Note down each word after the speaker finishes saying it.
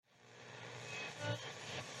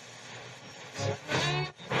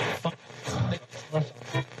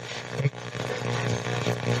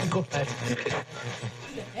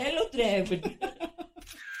Hello Trevor.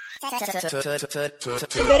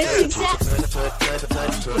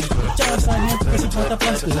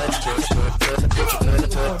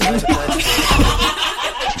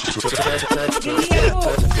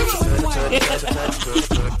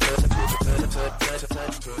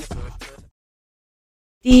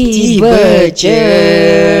 Tiber je.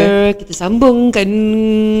 Kita sambungkan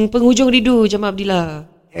penghujung rindu Jamal Abdillah.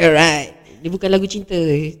 Alright. Dia bukan lagu cinta,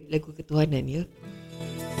 lagu ketuhanan ya.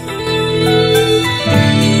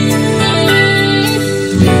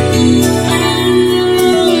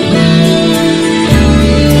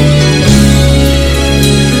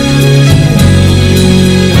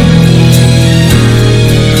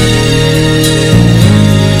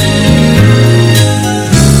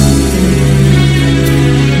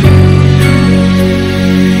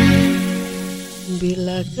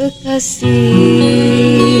 Bila kekasih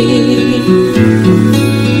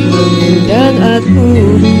mengundang aku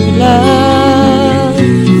pulang,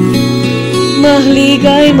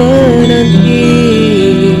 mahligai menanti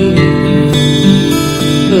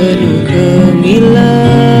penuh gemilang.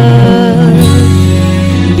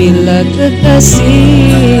 Bila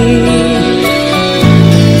kekasih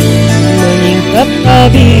menyingkap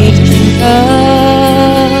tabir cinta,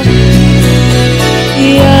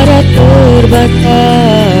 tiada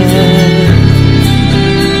terbatas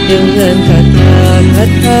dengan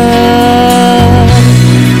kata-kata.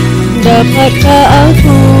 Dapatkah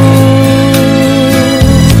aku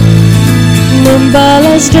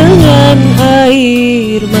membalas dengan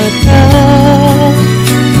air mata?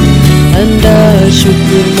 Tanda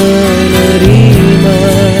syukur menerima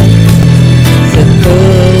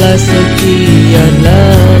setelah sekian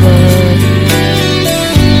lama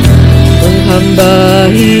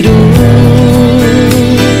menghamba hidup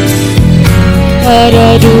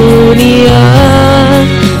pada dunia.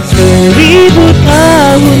 1000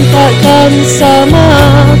 tahun takkan sama,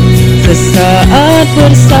 sesaat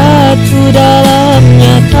bersatu dalam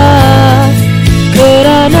nyata.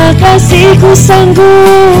 Kerana kasihku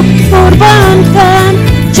sanggup korbankan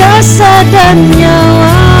jasad dan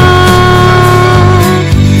nyawa.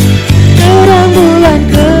 Terang bulan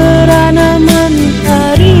kerana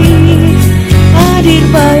mentari, hadir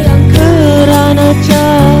bayang kerana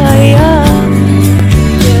cahaya.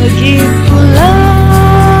 Begitulah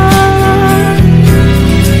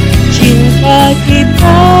cinta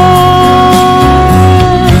kita.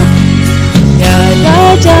 Tiada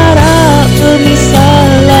jarak pemisah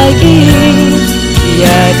lagi,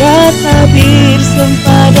 tiada tabir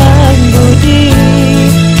sempadan budi.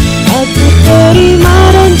 Aku terima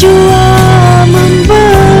dan jua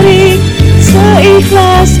memberi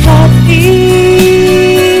seikhlas hati.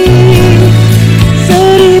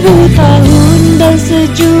 1000 tahun dan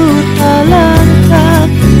sejuta langkah,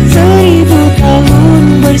 1000 tahun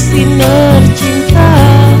bersinar cinta.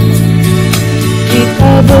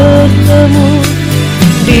 Kita bertemu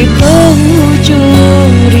di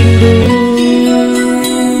penghujung rindu.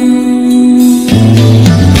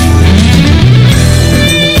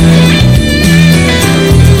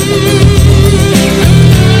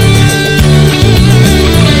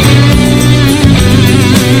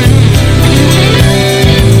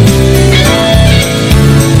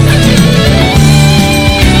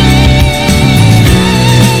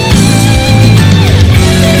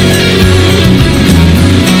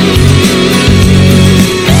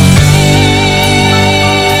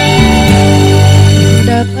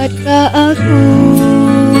 Dapatkah aku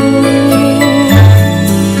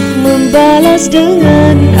membalas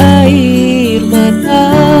dengan air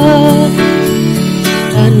mata?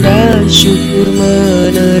 Tanda syukur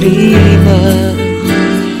menerima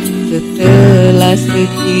setelah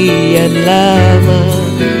sekian lama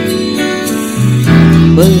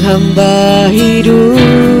menghamba hidup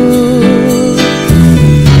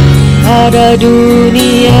pada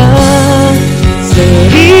dunia.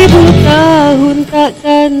 1000 tahun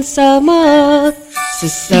takkan sama,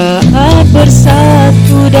 sesaat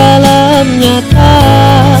bersatu dalam nyata.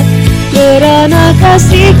 Kerana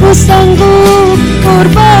kasihku sanggup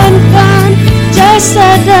korbankan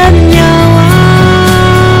jasad dan nyawa.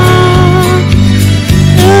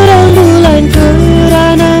 Terang bulan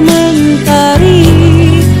kerana mentari,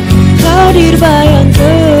 hadir bayang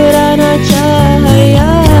kerana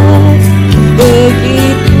cahaya.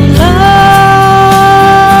 Begitulah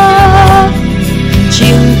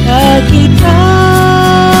cinta kita.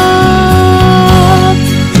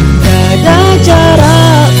 Tiada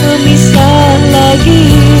jarak pemisah lagi,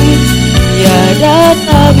 tiada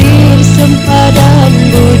tabir sempadan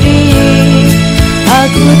budi.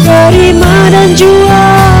 Aku terima dan jua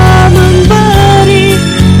memberi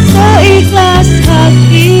seikhlas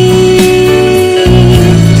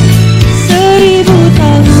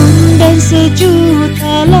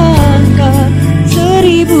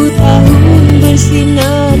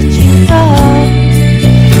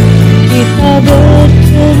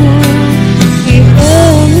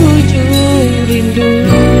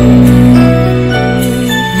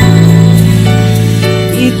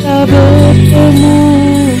bertemu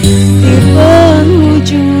di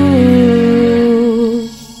penghujung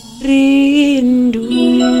rindu.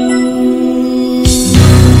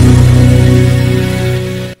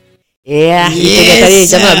 Ya, itu dia tadi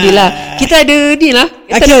Jamak Bila. Kita ada ni lah.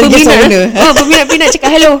 Kita ada peminat. Peminat-peminat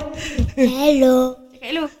cakap hello. Hello. Cakap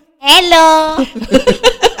hello. Hello.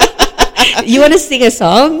 You want to sing a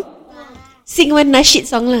song? Sing one Nasyid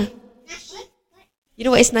song lah. You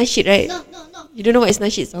know what is Nasyid, right? No. You don't know what is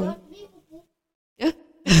Nasyid song? Yeah?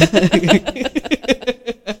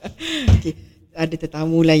 Okay. Ada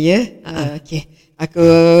tetamu lah ya. Okay. Aku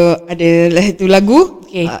ada satu lagu.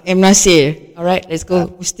 Okay. M. Nasir. Alright, let's go.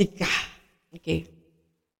 Pustika. Okay.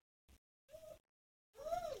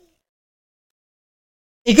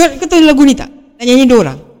 Kau tahu lagu ni tak? Nak nyanyi dua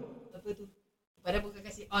orang. Apa tu? Pada bukan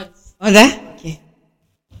kasih on. Oh dah? Okay.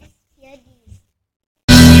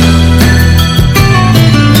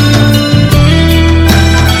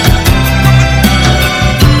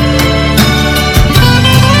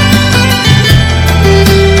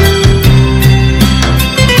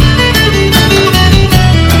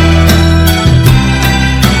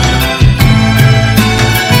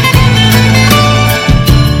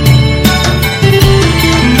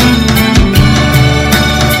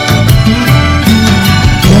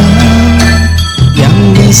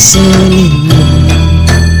 Senyum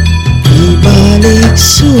di balik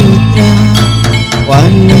sutra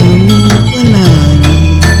warnamu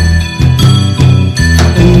pelangi,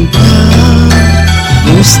 engkau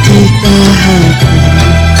mustika hati,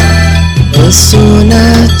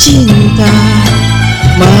 pesona cinta,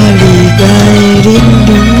 maligai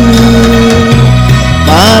rindu,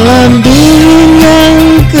 malam dingin yang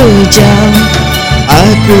kejam,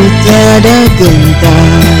 aku tiada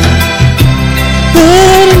gentar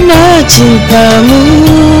karena cintamu.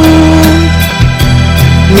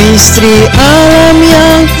 Misteri alam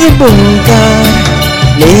yang terbongkar,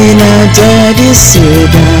 lena jadi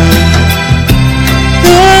sedar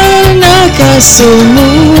karena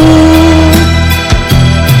kasihmu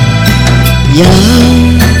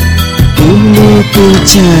yang dulu ku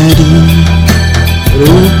cari.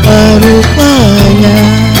 Rupa-rupanya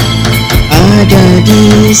ada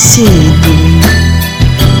di sini,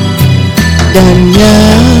 dan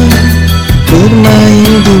yang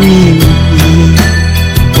bermain di mimpi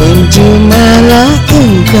penjemalah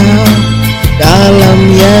engkau dalam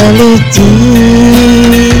realiti.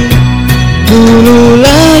 Dulu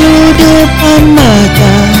lalu depan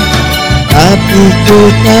mata, tapi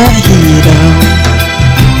ku tak hirau,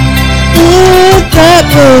 ku tak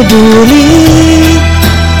peduli.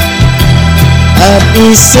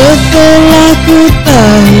 Tapi setelah ku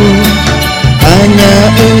tahu hanya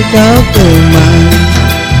engkau teman,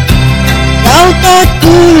 kau tak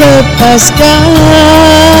ku lepaskan.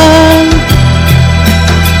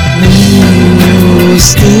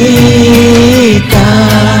 Mustika,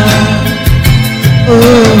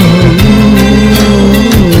 oh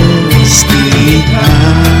mustika,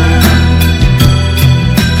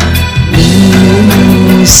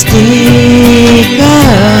 mustika,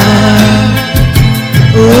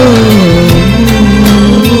 oh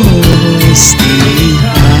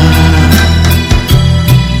mustika.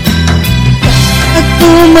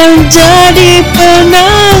 Aku menjadi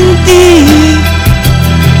penanti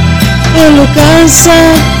pelukan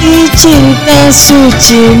sakti cinta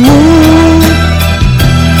sucimu.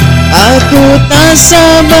 Aku tak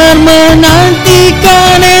sabar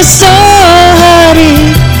menantikan esok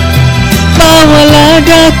hari, bawalah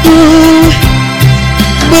daku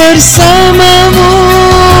bersamamu,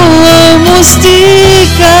 oh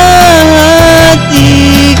mustika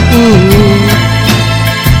hatiku.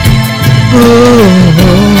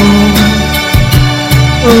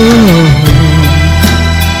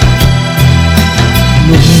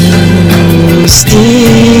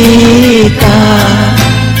 Mustika,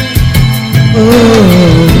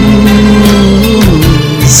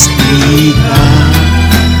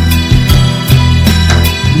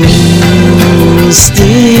 mustika,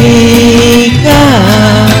 mustika,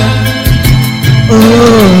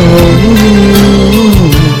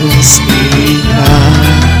 mustika.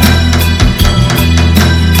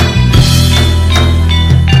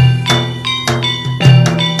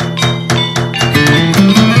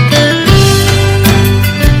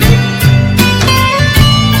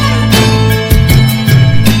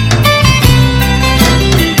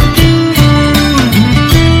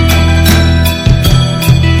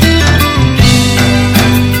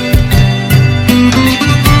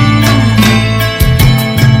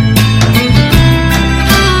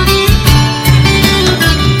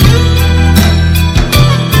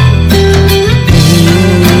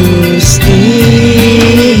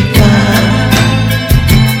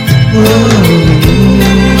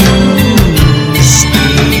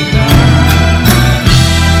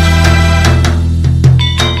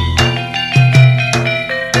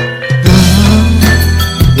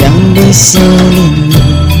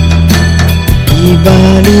 selimut di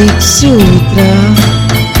balik sutra,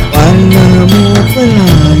 warnamu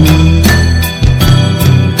pelangi.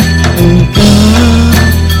 Engkau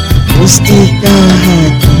mustika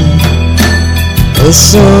hati,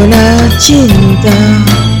 pesona cinta,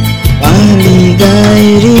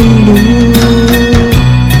 pahligai rindu.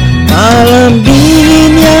 Malam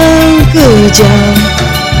dingin yang kejam,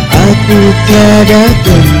 aku tiada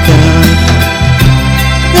gentar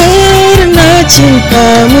karena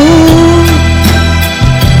cintamu.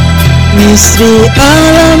 Misteri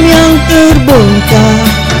alam yang terbongkar,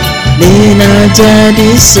 lena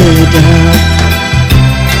jadi sedap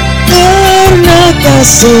karena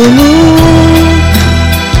kasihmu.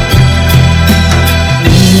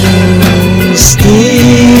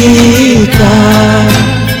 Mustika,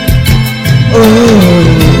 oh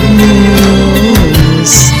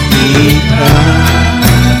mustika,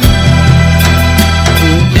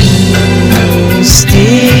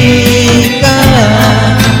 mustika,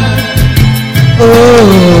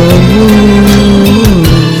 oh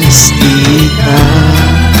mustika,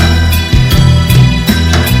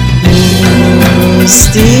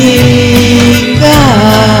 mustika,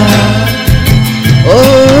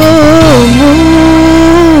 oh mustika.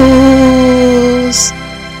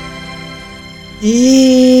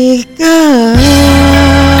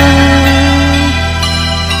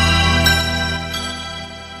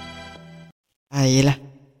 Yelah,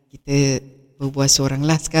 kita berbual seorang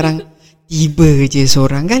lah sekarang. Tiba je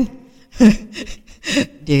seorang kan.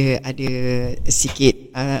 Dia ada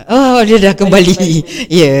sikit dia dah kembali.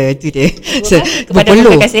 Ya, tu dia.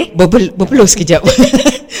 Berpeluh sekejap.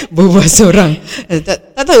 Berbual seorang.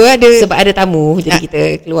 Tak tahu ada, sebab ada tamu, jadi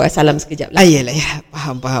kita keluar salam sekejap lah. Yelah ya.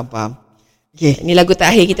 Faham. Okay. Ini lagu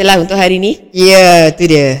terakhir kita lah untuk hari ni. Ya, tu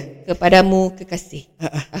dia. Kepadamu kekasih.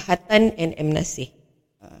 Ahatan and M. Nasyid.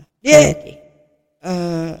 Dia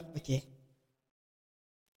okay.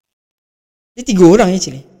 Dia 3 orang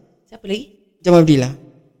actually. Siapa lagi? Jamal Abdillah.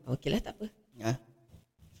 Okey lah, tak apa.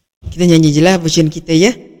 Kita nyanyi je lah version kita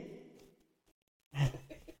ya.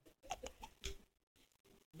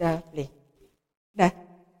 Dah play. Dah.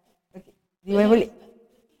 Okay. Rewind balik.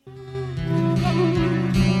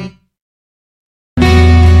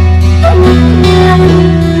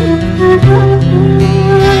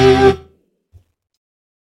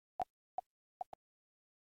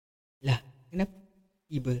 Lah, kenapa?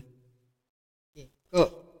 Tiba. Okay. Kau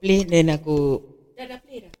play dan aku Dah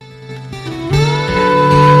play dah.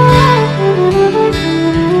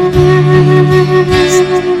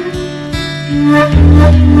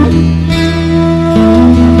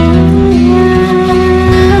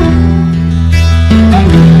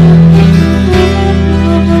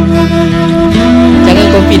 jangan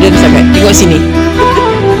confident sangat. Tengok sini.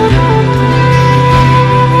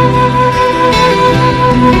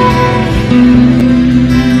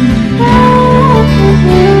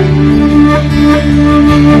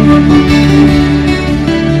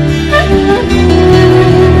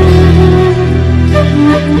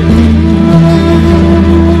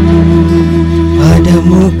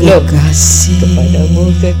 Padamu kekasih, Kepadamu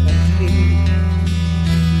kekasih,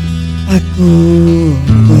 aku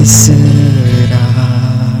berserah.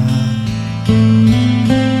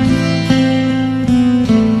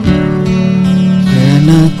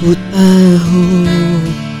 Kerana ku tahu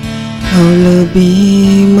kau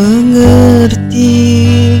lebih mengerti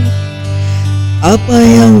apa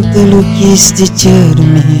yang terlukis di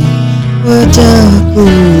cermin wajahku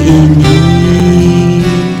ini,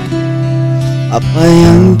 apa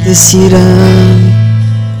yang tersiram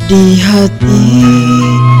di hati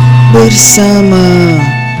bersama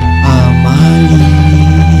Amali.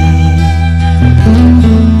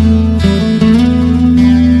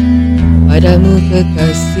 padamu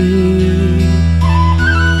kekasih,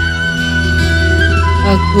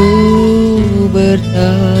 aku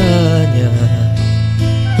bertanya,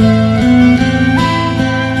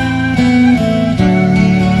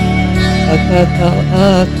 apakah kau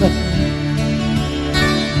akan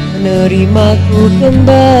menerimaku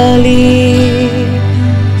kembali,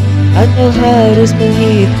 atau harus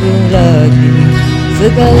menghitung lagi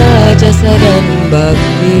segala jasa dan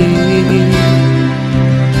bakti,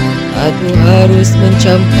 atau harus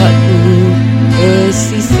mencampakku ke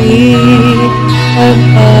sisi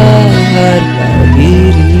tanpa harga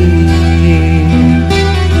diri.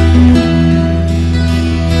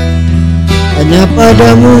 Hanya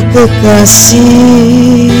padamu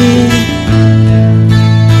kekasih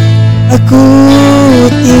aku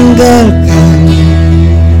tinggalkan.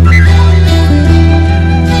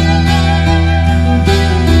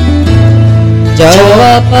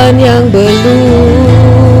 Jawapan yang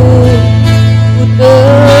belum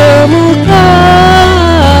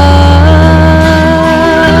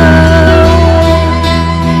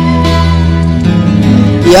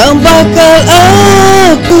yang bakal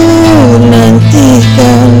aku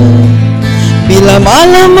nantikan bila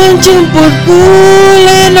malam menjemputku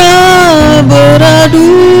lena beradu.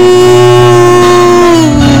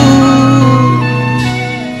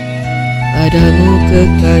 Padamu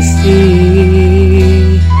kekasih,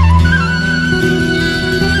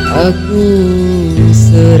 aku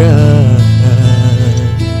serahkan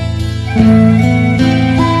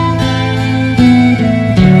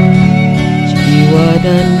jiwa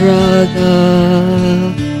dan raga,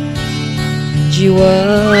 jiwa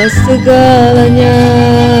segalanya.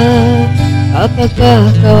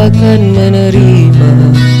 Apakah kau akan menerima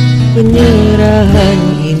penyerahan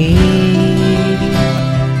ini?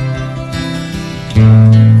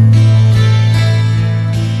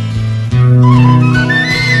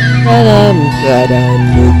 Dalam keadaan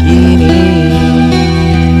begini,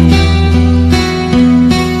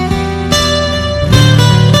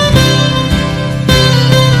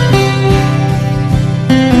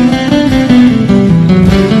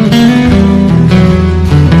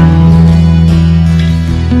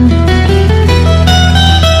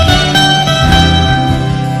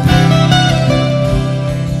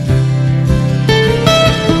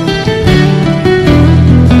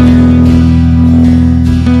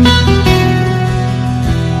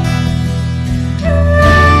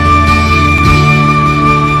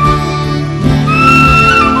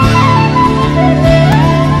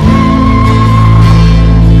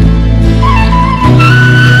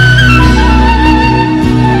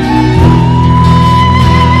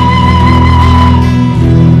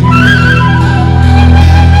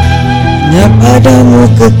 padamu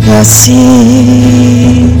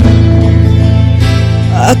kekasih,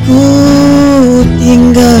 aku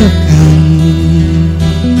tinggalkan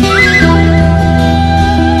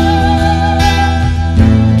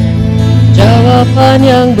jawaban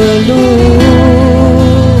yang belum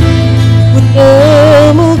ku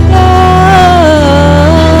temukan,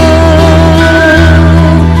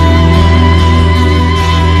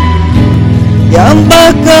 yang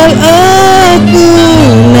bakal aku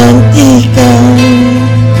nantikan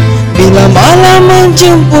bila malam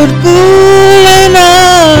menjemputku lena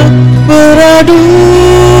beradu.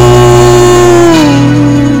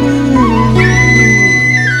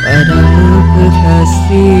 padamu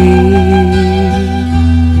kekasih,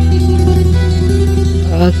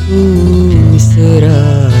 aku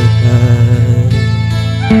serahkan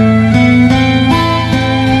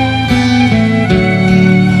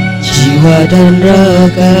jiwa dan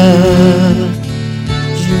raga,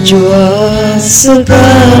 jiwa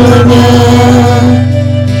segalanya.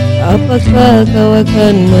 Apakah kau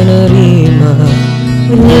akan menerima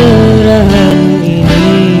penyerahan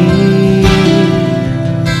ini?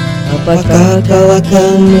 Apakah kau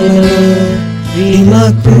akan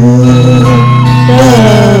menerimaku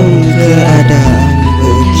dalam keadaan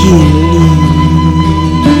begini?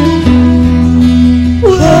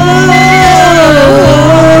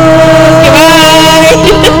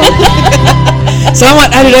 Selamat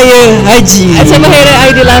Hari Raya Haji. Selamat Hari Raya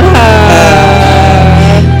Aidiladha.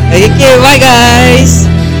 Okay, bye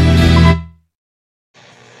guys.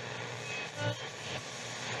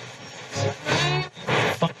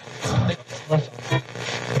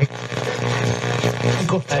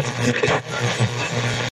 Go ahead.